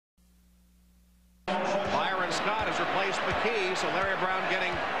Scott has replaced McKee, so Larry Brown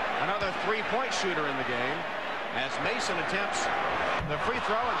getting another three-point shooter in the game as Mason attempts the free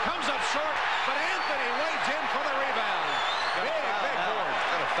throw and comes up short, but Anthony wades in for the rebound. Big board.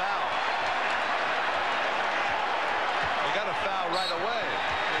 Got a foul. He got a foul right away.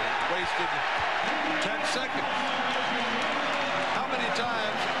 Wasted 10 seconds. How many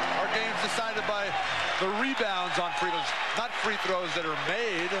times are games decided by the rebounds on free throws, not free throws that are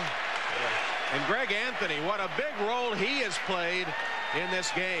made? And Greg Anthony, what a big role he has played in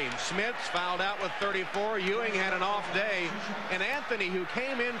this game. Smith's fouled out with 34. Ewing had an off day. And Anthony, who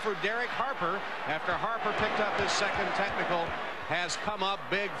came in for Derek Harper after Harper picked up his second technical, has come up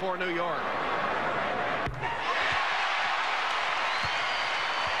big for New York.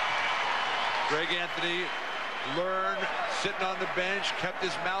 Greg Anthony learned, sitting on the bench, kept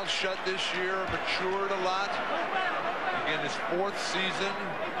his mouth shut this year, matured a lot. Again, his fourth season.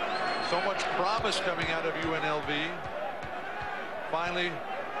 So much promise coming out of UNLV. Finally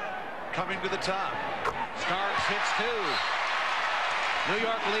coming to the top. Starks hits two. New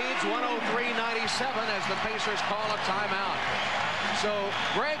York leads 103-97 as the Pacers call a timeout. So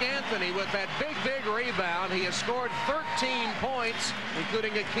Greg Anthony with that big rebound. He has scored 13 points,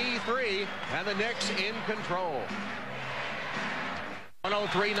 including a key three, and the Knicks in control.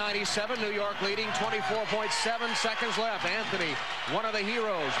 103-97, New York leading, 24.7 seconds left. Anthony, one of the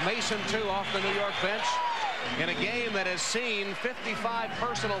heroes. Mason, two off the New York bench. In a game that has seen 55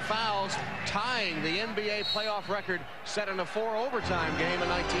 personal fouls, tying the NBA playoff record set in a 4 overtime game in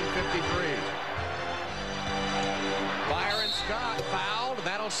 1953. Byron Scott fouled.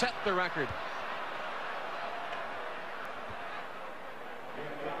 That'll set the record.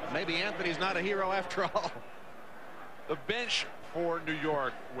 Maybe Anthony's not a hero after all. The bench for New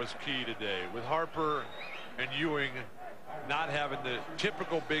York was key today, with Harper and Ewing not having the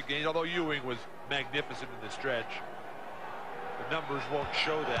typical big games, although Ewing was magnificent in the stretch. The numbers won't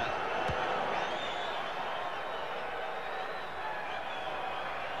show that.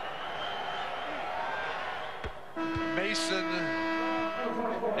 Mason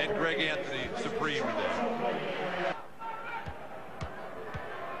and Greg Anthony supreme today.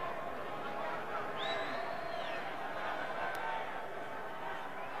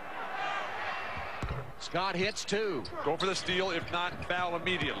 Scott hits two. Go for the steal, if not, foul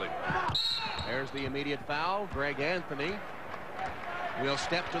immediately. There's the immediate foul. Greg Anthony will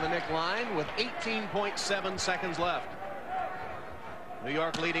step to the Knick line with 18.7 seconds left. New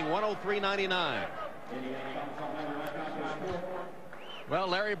York leading 103-99. Well,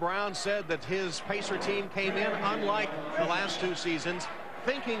 Larry Brown said that his Pacer team came in, unlike the last two seasons,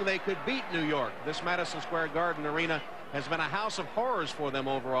 thinking they could beat New York. This Madison Square Garden arena has been a house of horrors for them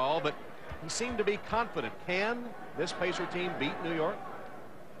overall, but he seemed to be confident. Can this Pacer team beat New York?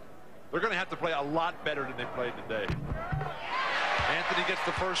 They're going to have to play a lot better than they played today. Anthony gets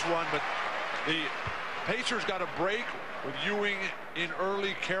the first one, but the Pacers got a break with Ewing in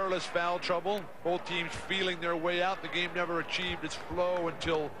early careless foul trouble. Both teams feeling their way out. The game never achieved its flow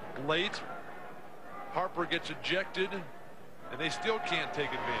until late. Harper gets ejected, and they still can't take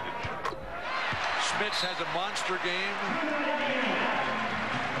advantage. Smits has a monster game.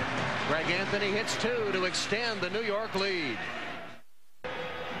 Greg Anthony hits two to extend the New York lead.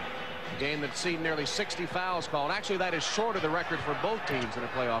 A game that's seen nearly 60 fouls called. Actually, that is short of the record for both teams in a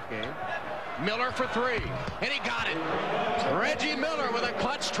playoff game. Miller for three, and he got it. Reggie Miller with a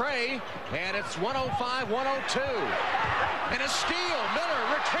clutch tray, and it's 105-102. And a steal. Miller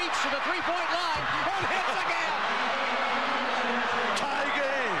retreats to the three-point line and hits again. Tie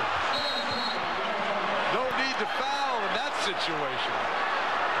game. No need to foul in that situation.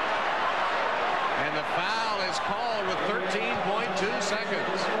 And the foul is called with 13.2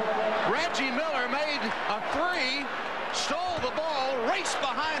 seconds. Reggie Miller made a three, stole the ball, raced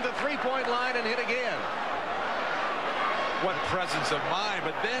behind the three-point line, and hit again. What presence of mind,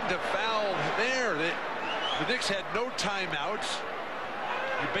 but then to foul there. The Knicks had no timeouts.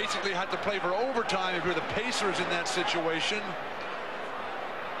 You basically had to play for overtime if you're the Pacers in that situation.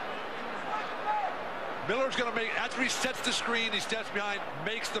 Miller's going to make, after he sets the screen, he steps behind,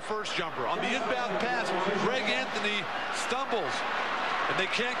 makes the first jumper. On the inbound pass, Greg Anthony stumbles, and they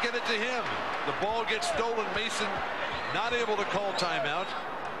can't get it to him. The ball gets stolen. Mason not able to call timeout.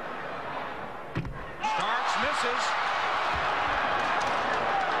 Starks misses.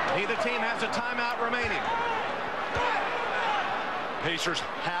 Neither team has a timeout remaining. Pacers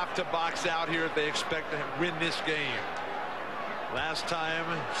have to box out here if they expect to win this game. Last time,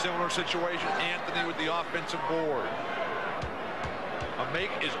 similar situation, Anthony with the offensive board. A make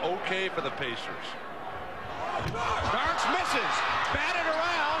is okay for the Pacers. Starks misses. Batted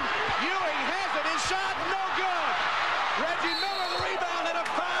around. Ewing has it. His shot, no good. Reggie Miller, the rebound, and a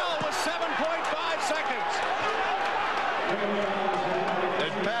foul with 7.5 seconds.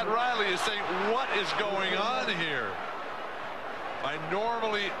 And Pat Riley is saying, what is going on here? My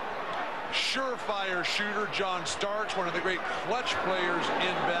normally surefire shooter, John Starks, one of the great clutch players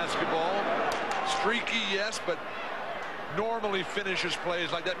in basketball. Streaky, yes, but normally finishes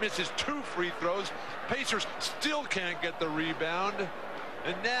plays like that. Misses 2 free throws. Pacers still can't get the rebound.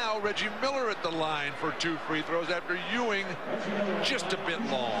 And now Reggie Miller at the line for 2 free throws after Ewing just a bit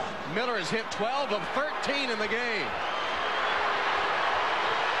long. Miller has hit 12 of 13 in the game.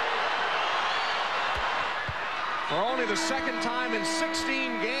 For only the second time in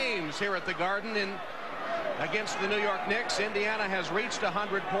 16 games here at the Garden against the New York Knicks, Indiana has reached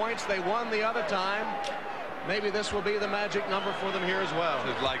 100 points. They won the other time. Maybe this will be the magic number for them here as well.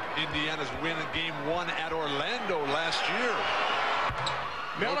 It's like Indiana's win in Game 1 at Orlando last year.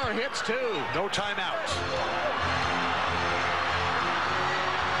 Miller hits 2. No timeouts.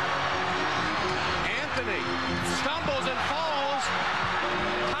 Anthony stumbles and falls.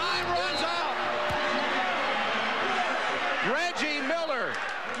 Time runs out. Reggie Miller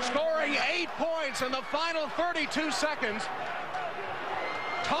scoring 8 points in the final 32 seconds.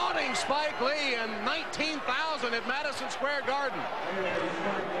 Taunting Spike Lee and 19,000 at Madison Square Garden.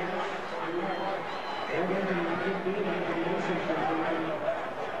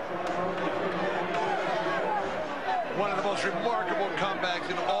 One of the most remarkable comebacks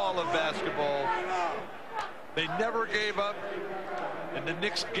in all of basketball. They never gave up, and the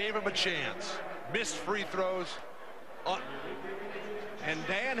Knicks gave him a chance. Missed free throws. And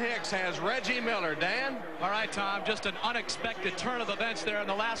Dan Hicks has Reggie Miller. Dan? All right, Tom, just an unexpected turn of events there in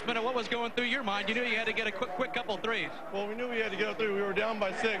the last minute. What was going through your mind? You knew you had to get a quick couple threes. Well, we knew we had to get a 3. We were down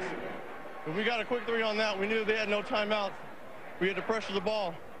by 6. If we got a quick 3 on that, we knew they had no timeouts. We had to pressure the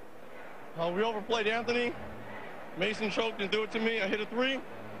ball. We overplayed Anthony. Mason choked and threw it to me. I hit a 3.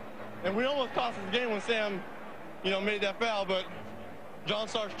 And we almost cost us the game when Sam, made that foul, but John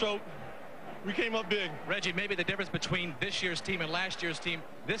Starks choked. We came up big. Reggie, maybe the difference between this year's team and last year's team,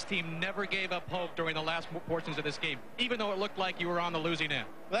 this team never gave up hope during the last portions of this game, even though it looked like you were on the losing end.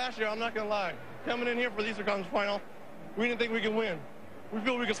 Last year, I'm not going to lie, coming in here for the Eastern Conference Final, we didn't think we could win. We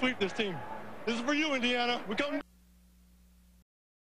feel we can sweep this team. This is for you, Indiana. We come.